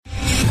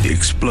The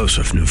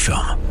explosive new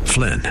film,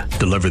 Flynn,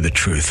 deliver the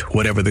truth,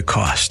 whatever the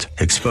cost,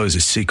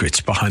 exposes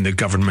secrets behind the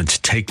government's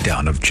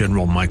takedown of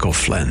General Michael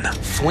Flynn.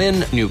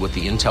 Flynn knew what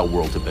the intel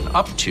world had been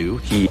up to.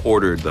 He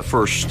ordered the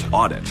first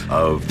audit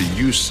of the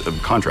use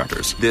of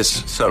contractors.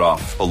 This set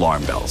off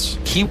alarm bells.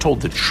 He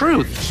told the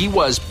truth. He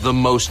was the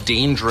most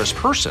dangerous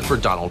person for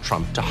Donald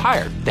Trump to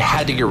hire. They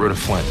had to get rid of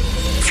Flynn.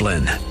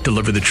 Flynn,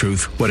 deliver the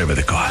truth, whatever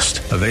the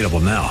cost. Available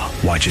now.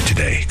 Watch it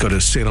today. Go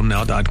to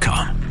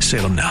salemnow.com.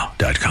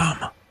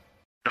 salemnow.com.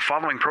 The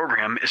following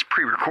program is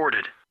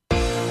pre-recorded.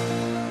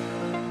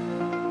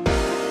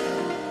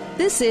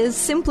 This is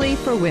Simply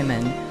for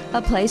Women,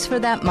 a place for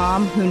that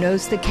mom who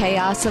knows the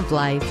chaos of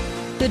life,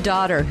 the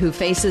daughter who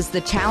faces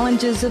the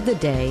challenges of the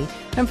day,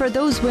 and for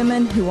those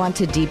women who want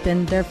to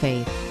deepen their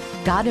faith.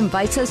 God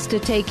invites us to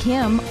take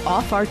Him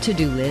off our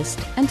to-do list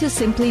and to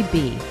simply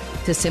be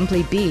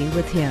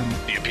with Him.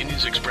 The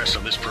opinions expressed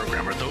on this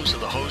program are those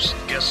of the hosts,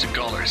 guests, and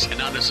callers, and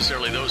not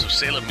necessarily those of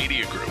Salem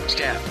Media Group,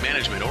 staff,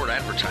 management, or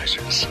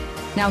advertisers.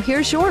 Now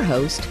here's your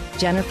host,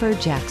 Jennifer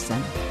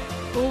Jackson.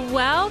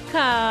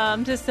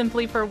 Welcome to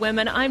Simply for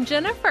Women. I'm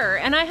Jennifer,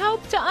 and I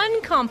hope to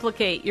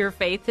uncomplicate your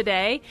faith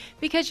today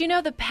because you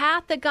know the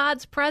path to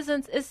God's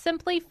presence is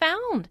simply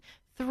found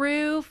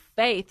through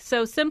faith.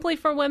 So Simply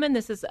for Women,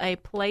 this is a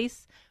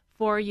place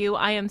for you.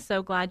 I am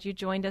so glad you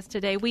joined us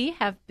today. We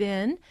have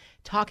been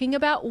talking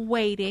about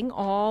waiting.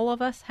 All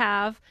of us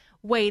have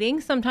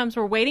waiting. Sometimes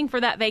we're waiting for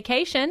that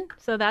vacation,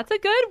 so that's a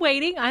good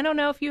waiting. I don't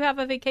know if you have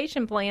a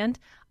vacation planned.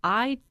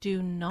 I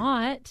do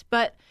not.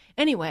 But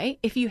anyway,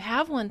 if you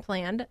have one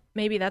planned,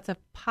 maybe that's a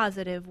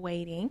positive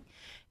waiting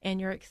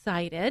and you're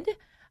excited.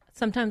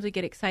 Sometimes we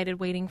get excited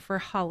waiting for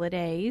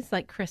holidays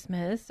like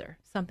Christmas or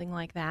something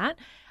like that.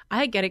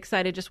 I get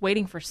excited just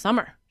waiting for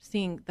summer,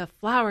 seeing the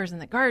flowers in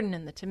the garden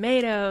and the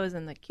tomatoes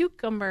and the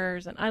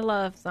cucumbers. And I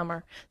love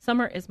summer.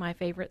 Summer is my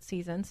favorite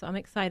season, so I'm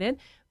excited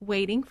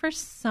waiting for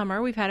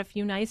summer. We've had a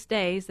few nice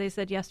days. They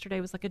said yesterday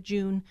was like a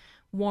June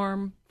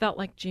warm, felt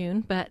like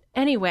June. But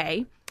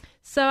anyway,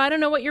 so I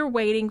don't know what you're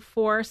waiting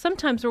for.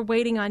 Sometimes we're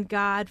waiting on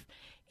God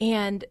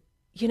and,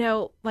 you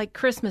know, like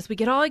Christmas, we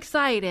get all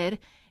excited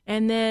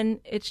and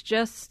then it's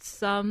just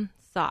some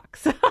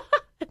socks.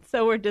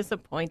 So we're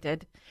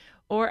disappointed.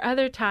 Or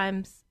other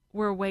times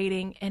we're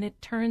waiting and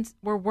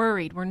we're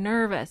worried, we're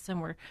nervous,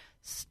 and we're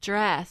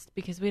stressed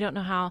because we don't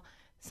know how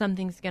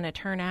something's going to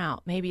turn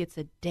out. Maybe it's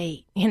a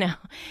date, you know,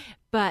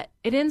 but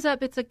it ends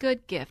up, it's a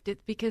good gift.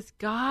 It's because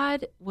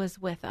God was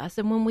with us.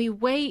 And when we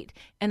wait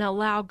and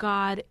allow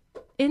God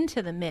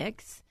into the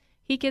mix,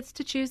 He gets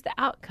to choose the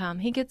outcome.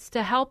 He gets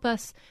to help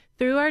us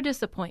through our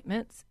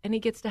disappointments, and He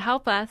gets to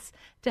help us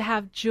to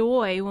have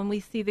joy when we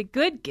see the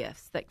good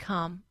gifts that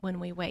come when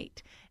we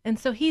wait. And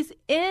so He's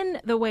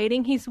in the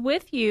waiting. He's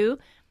with you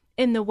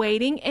in the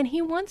waiting, and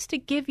He wants to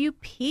give you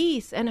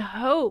peace and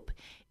hope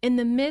in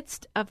the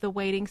midst of the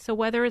waiting. So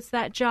whether it's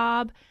that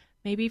job,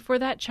 maybe for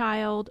that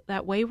child,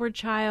 that wayward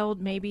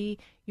child, maybe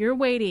you're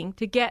waiting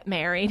to get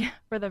married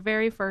for the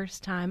very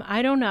first time.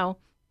 I don't know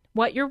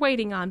what you're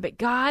waiting on, but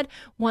God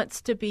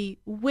wants to be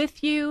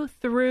with you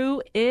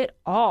through it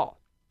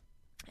all.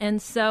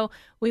 And so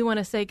we want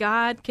to say,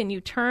 God, can you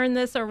turn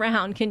this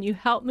around? Can you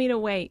help me to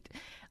wait?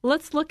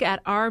 Let's look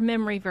at our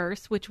memory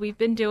verse, which we've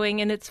been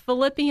doing, and it's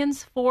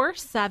Philippians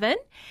 4:7,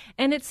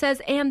 and it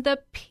says, "And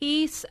the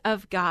peace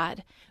of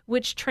God,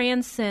 which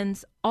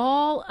transcends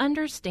all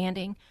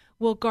understanding,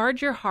 will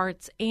guard your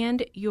hearts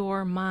and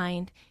your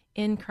mind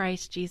in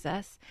Christ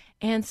Jesus."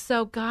 And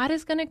so God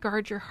is going to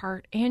guard your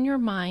heart and your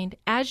mind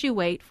as you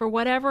wait for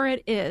whatever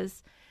it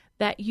is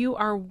that you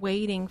are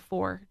waiting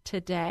for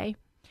today.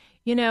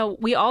 You know,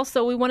 we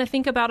want to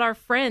think about our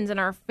friends and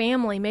our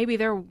family. Maybe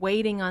they're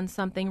waiting on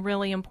something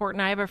really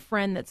important. I have a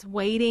friend that's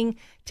waiting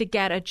to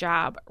get a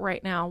job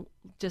right now,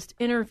 just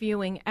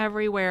interviewing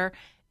everywhere.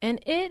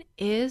 And it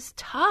is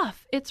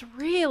tough. It's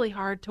really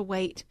hard to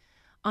wait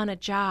on a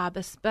job,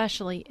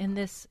 especially in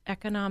this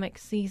economic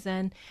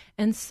season.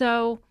 And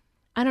so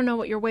I don't know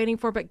what you're waiting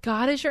for, but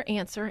God is your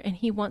answer, and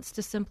He wants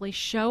to simply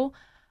show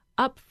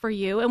up for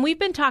you. And we've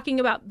been talking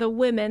about the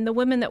women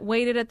that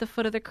waited at the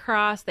foot of the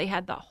cross. They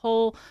had the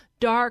whole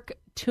dark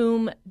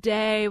tomb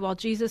day while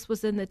Jesus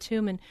was in the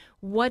tomb. And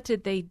what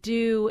did they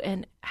do?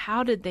 And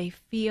how did they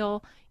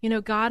feel? You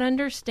know, God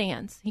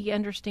understands. He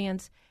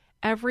understands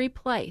every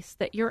place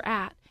that you're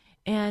at.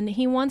 And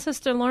He wants us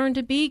to learn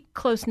to be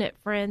close-knit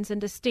friends and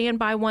to stand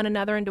by one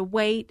another and to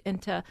wait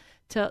and to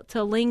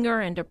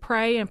linger and to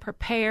pray and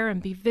prepare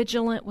and be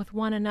vigilant with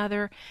one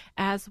another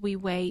as we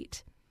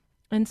wait.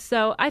 And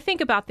so I think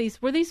about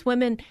were these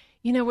women,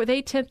 you know, were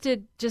they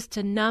tempted just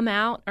to numb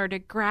out or to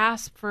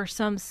grasp for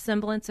some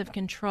semblance of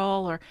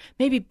control or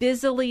maybe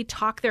busily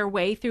talk their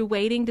way through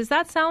waiting? Does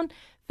that sound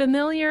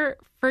familiar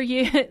for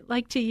you,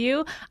 like to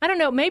you? I don't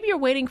know. Maybe you're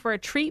waiting for a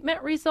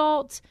treatment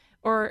result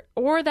or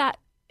that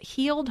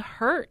healed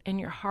hurt in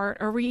your heart,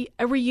 or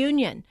a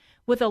reunion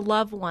with a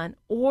loved one,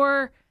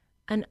 or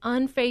an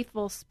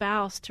unfaithful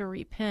spouse to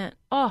repent.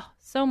 Oh,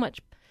 so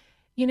much,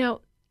 you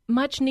know,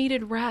 much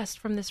needed rest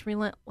from this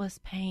relentless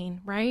pain,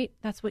 right?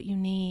 That's what you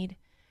need.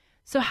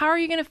 So how are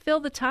you going to fill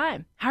the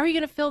time? How are you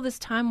going to fill this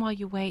time while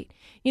you wait?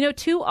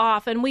 Too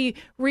often we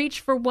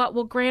reach for what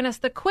will grant us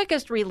the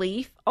quickest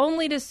relief,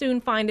 only to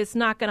soon find it's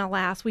not going to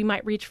last. We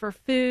might reach for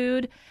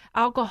food,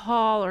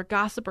 alcohol, or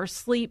gossip or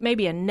sleep,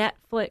 maybe a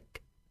Netflix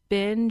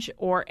binge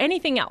or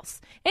anything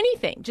else,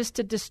 anything just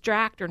to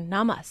distract or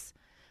numb us.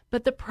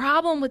 But the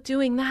problem with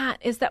doing that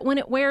is that when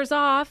it wears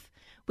off,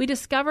 we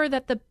discover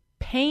that the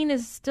pain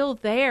is still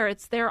there.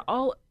 It's there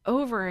all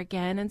over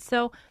again. And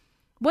so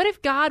what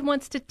if God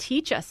wants to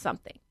teach us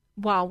something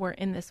while we're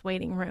in this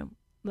waiting room?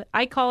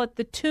 I call it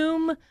the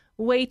tomb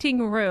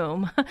waiting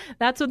room.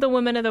 That's what the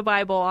women of the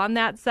Bible on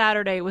that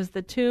Saturday was,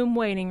 the tomb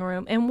waiting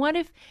room. And what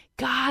if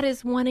God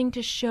is wanting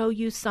to show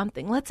you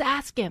something? Let's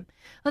ask him.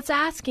 Let's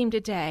ask him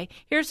today.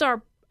 Here's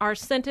our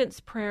sentence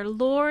prayer.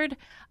 Lord,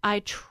 I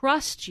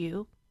trust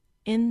you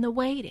in the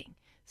waiting.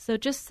 So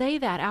just say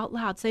that out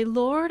loud. Say,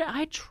 Lord,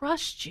 I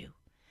trust you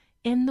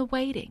in the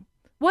waiting.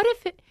 What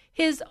if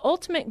his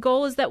ultimate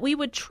goal is that we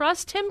would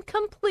trust him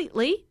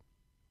completely,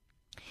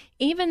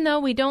 even though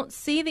we don't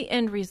see the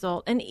end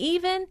result, and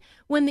even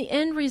when the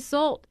end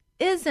result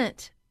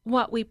isn't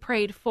what we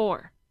prayed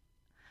for,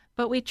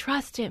 but we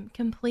trust him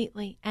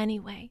completely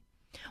anyway?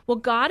 Well,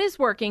 God is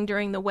working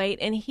during the wait,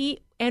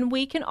 and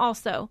we can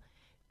also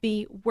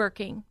be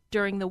working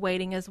during the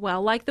waiting as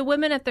well. Like the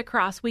women at the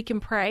cross, we can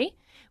pray,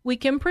 we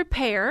can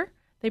prepare.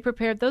 They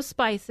prepared those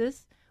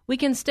spices. We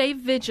can stay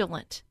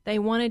vigilant. They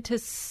wanted to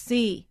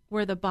see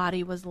where the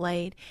body was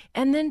laid.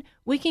 And then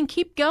we can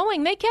keep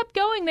going. They kept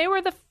going. They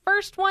were the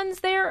first ones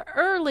there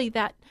early.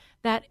 That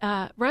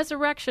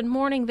resurrection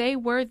morning, they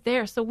were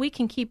there. So we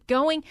can keep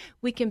going.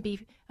 We can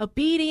be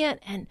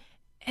obedient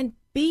and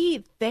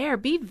be there.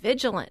 Be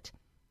vigilant.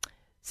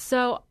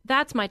 So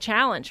that's my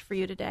challenge for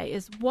you today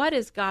is, what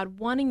is God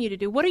wanting you to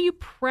do? What are you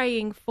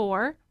praying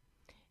for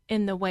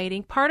in the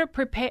waiting? Part of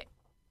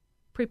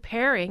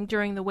preparing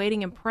during the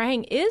waiting and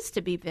praying is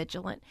to be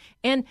vigilant.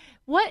 And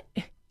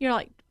you're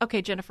like,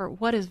 okay, Jennifer,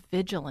 what does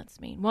vigilance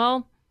mean?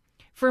 Well,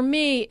 for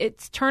me,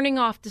 it's turning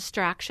off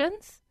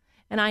distractions.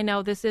 And I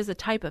know this is a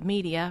type of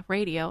media,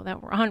 radio,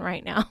 that we're on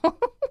right now.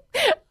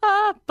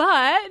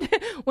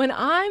 But when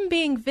I'm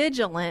being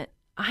vigilant,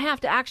 I have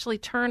to actually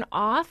turn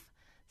off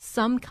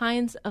some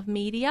kinds of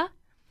media.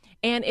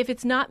 And if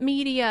it's not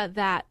media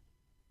that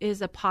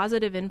is a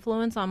positive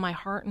influence on my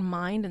heart and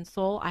mind and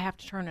soul, I have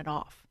to turn it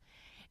off.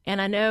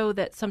 And I know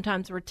that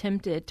sometimes we're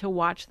tempted to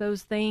watch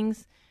those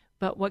things,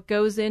 but what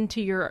goes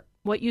into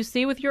what you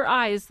see with your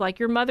eyes, like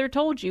your mother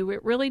told you,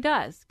 it really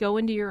does go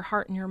into your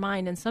heart and your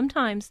mind. And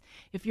sometimes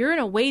if you're in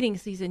a waiting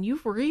season,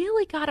 you've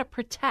really got to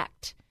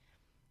protect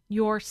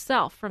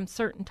yourself from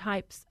certain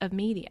types of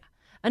media.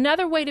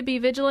 Another way to be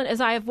vigilant is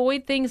I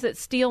avoid things that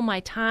steal my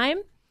time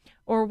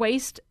or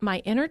waste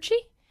my energy.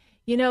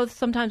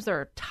 Sometimes there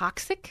are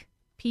toxic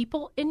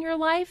people in your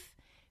life.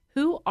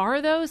 Who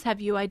are those?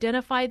 Have you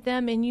identified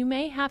them? And you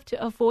may have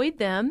to avoid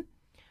them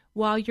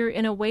while you're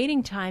in a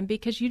waiting time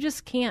because you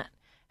just can't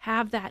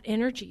have that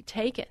energy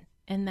taken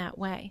in that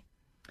way.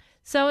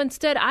 So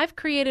instead, I've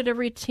created a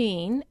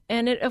routine,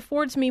 and it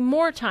affords me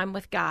more time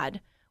with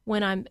God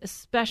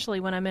especially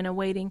when I'm in a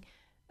waiting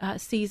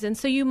season.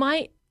 So you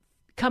might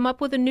come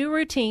up with a new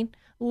routine,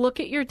 look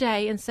at your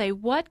day and say,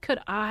 what could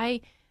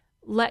I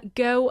let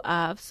go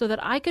of so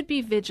that I could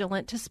be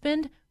vigilant to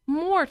spend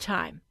more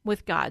time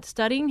with God,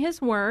 studying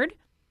his word,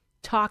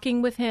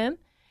 talking with him,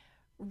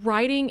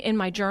 writing in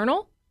my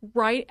journal,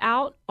 write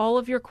out all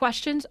of your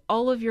questions,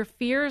 all of your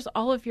fears,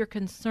 all of your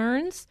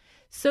concerns,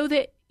 so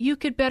that you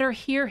could better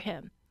hear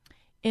him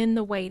in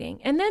the waiting.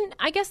 And then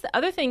I guess the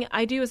other thing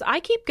I do is I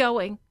keep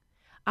going.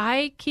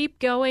 I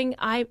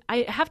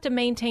have to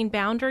maintain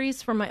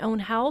boundaries for my own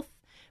health,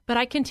 but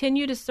I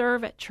continue to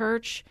serve at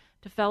church,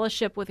 to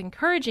fellowship with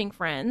encouraging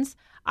friends.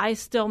 I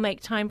still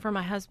make time for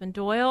my husband,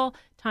 Doyle,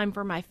 time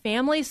for my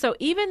family. So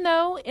even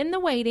though in the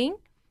waiting,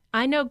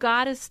 I know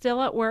God is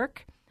still at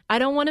work, I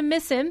don't want to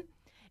miss him.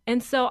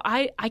 And so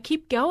I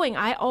keep going.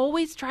 I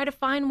always try to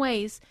find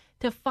ways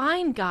to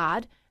find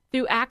God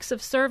through acts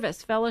of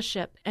service,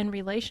 fellowship, and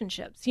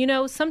relationships.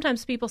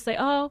 Sometimes people say,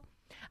 oh,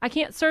 I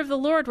can't serve the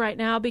Lord right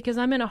now because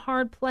I'm in a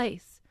hard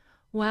place.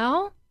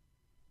 Well,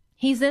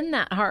 he's in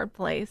that hard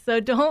place. So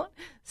don't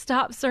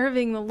stop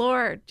serving the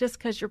Lord just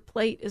because your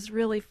plate is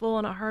really full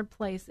in a hard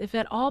place. If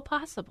at all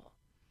possible,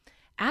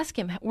 ask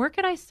him, where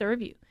could I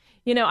serve you?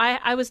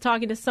 I was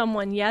talking to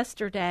someone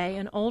yesterday,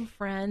 an old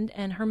friend,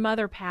 and her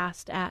mother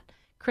passed at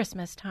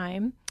Christmas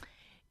time.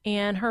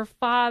 And her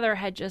father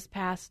had just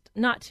passed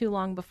not too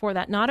long before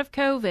that, not of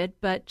COVID,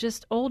 but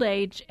just old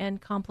age and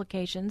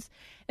complications.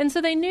 And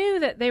so they knew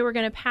that they were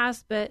going to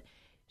pass, but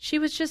she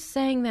was just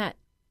saying that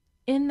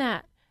in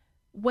that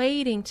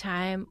waiting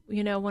time,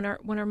 when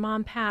her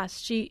mom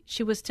passed,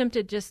 she was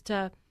tempted just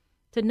to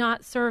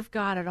not serve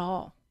God at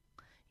all,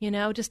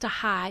 just to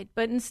hide.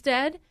 But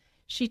instead,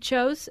 she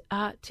chose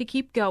to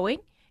keep going,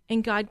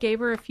 and God gave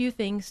her a few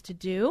things to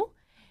do,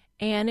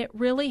 and it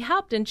really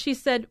helped. And she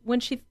said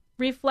when she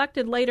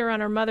reflected later on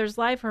her mother's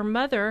life, her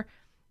mother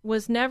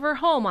was never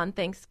home on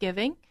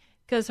Thanksgiving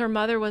because her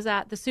mother was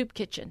at the soup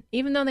kitchen.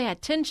 Even though they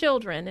had 10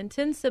 children and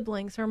 10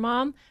 siblings, her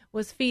mom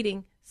was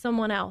feeding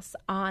someone else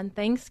on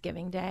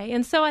Thanksgiving Day.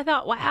 And so I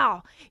thought,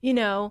 wow, we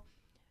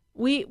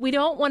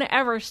don't want to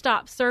ever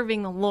stop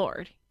serving the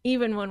Lord,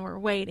 even when we're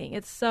waiting.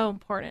 It's so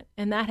important.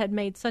 And that had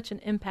made such an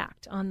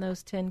impact on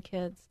those 10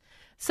 kids.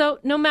 So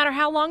no matter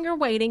how long you're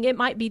waiting, it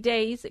might be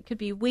days, it could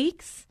be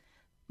weeks,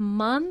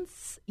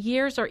 months,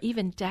 years, or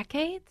even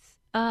decades.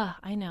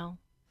 I know.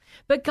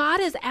 But God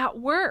is at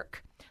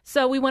work.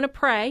 So we want to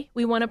pray,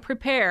 we want to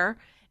prepare,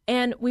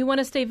 and we want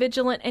to stay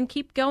vigilant and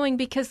keep going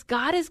because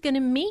God is going to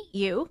meet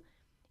you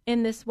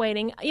in this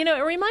waiting.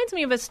 It reminds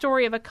me of a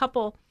story of a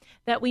couple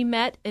that we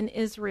met in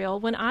Israel.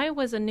 When I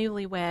was a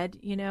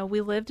newlywed,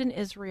 we lived in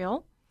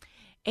Israel,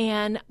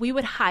 and we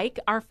would hike.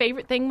 Our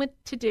favorite thing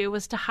to do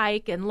was to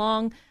hike and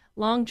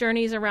long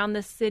journeys around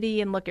the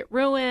city and look at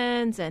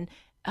ruins and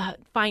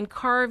find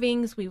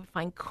carvings. We would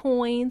find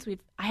coins.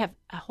 I have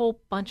a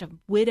whole bunch of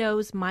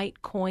widow's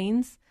mite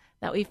coins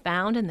that we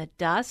found in the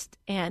dust.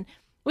 And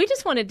we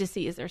just wanted to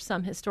see, is there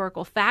some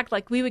historical fact?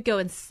 Like we would go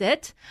and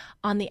sit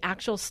on the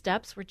actual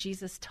steps where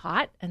Jesus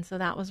taught. And so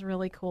that was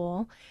really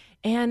cool.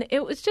 And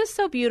it was just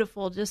so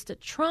beautiful just to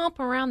tromp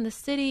around the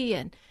city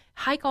and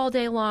hike all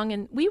day long.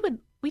 And we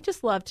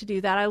just love to do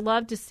that. I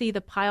love to see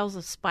the piles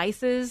of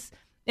spices.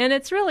 And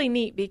it's really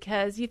neat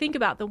because you think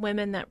about the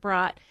women that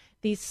brought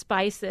these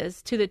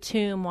spices to the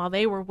tomb while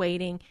they were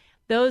waiting.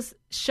 Those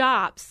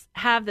shops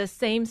have the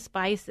same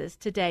spices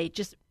today,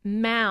 just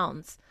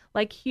mounds,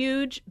 like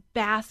huge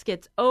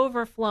baskets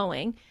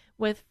overflowing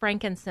with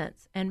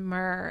frankincense and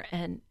myrrh.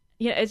 And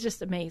it's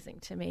just amazing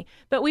to me.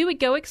 But we would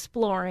go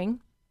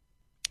exploring.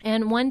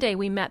 And one day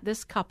we met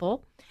this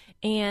couple,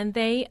 and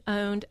they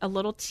owned a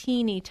little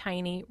teeny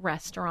tiny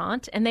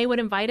restaurant. And they would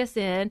invite us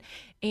in,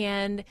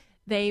 and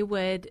they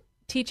would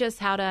teach us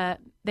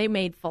they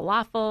made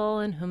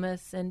falafel and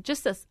hummus and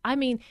just this. I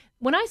mean,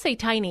 when I say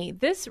tiny,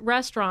 this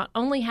restaurant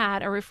only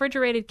had a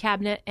refrigerated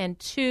cabinet and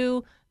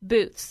 2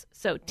 booths.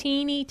 So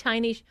teeny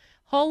tiny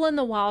hole in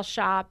the wall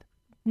shop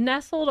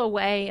nestled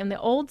away in the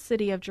old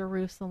city of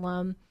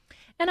Jerusalem.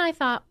 And I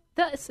thought,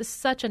 this is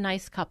such a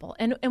nice couple.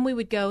 And we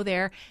would go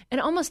there,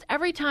 and almost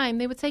every time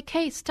they would say,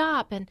 "Kay,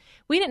 stop." And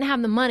we didn't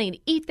have the money to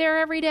eat there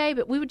every day,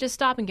 but we would just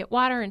stop and get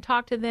water and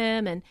talk to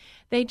them. And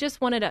they just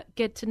wanted to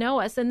get to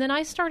know us. And then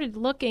I started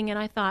looking, and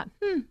I thought,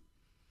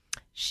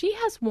 she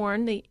has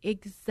worn the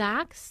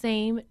exact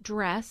same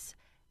dress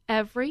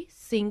every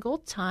single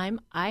time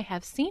I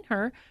have seen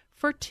her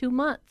for 2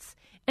 months.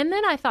 And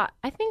then I thought,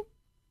 I think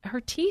her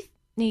teeth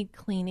need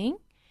cleaning.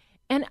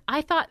 And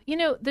I thought,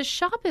 the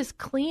shop is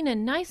clean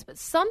and nice, but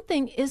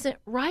something isn't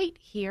right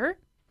here.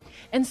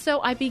 And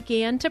so I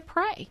began to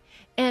pray.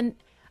 And,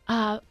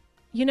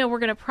 we're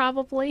going to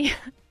probably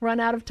run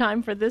out of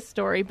time for this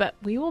story, but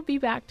we will be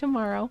back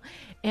tomorrow,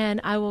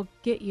 and I will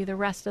get you the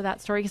rest of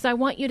that story because I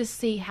want you to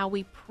see how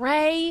we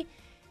pray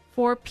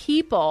for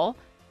people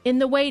in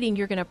the waiting.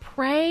 You're going to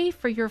pray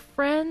for your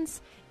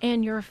friends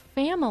and your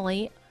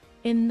family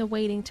in the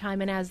waiting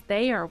time and as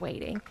they are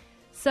waiting.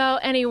 So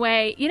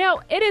anyway,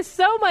 it is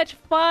so much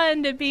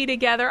fun to be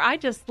together. I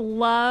just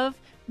love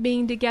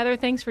being together.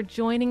 Thanks for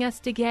joining us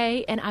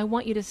today. And I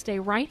want you to stay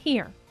right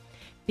here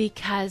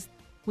because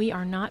we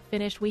are not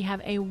finished. We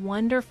have a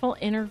wonderful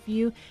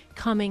interview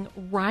coming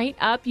right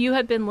up. You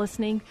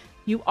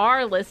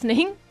are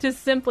listening to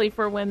Simply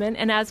for Women.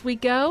 And as we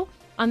go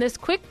on this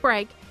quick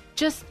break,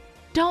 just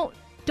don't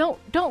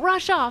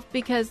rush off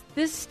because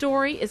this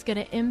story is going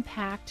to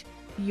impact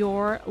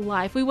your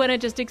life. We want to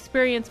just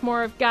experience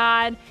more of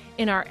God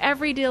in our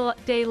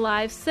everyday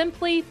lives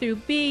simply through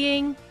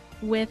being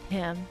with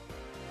Him.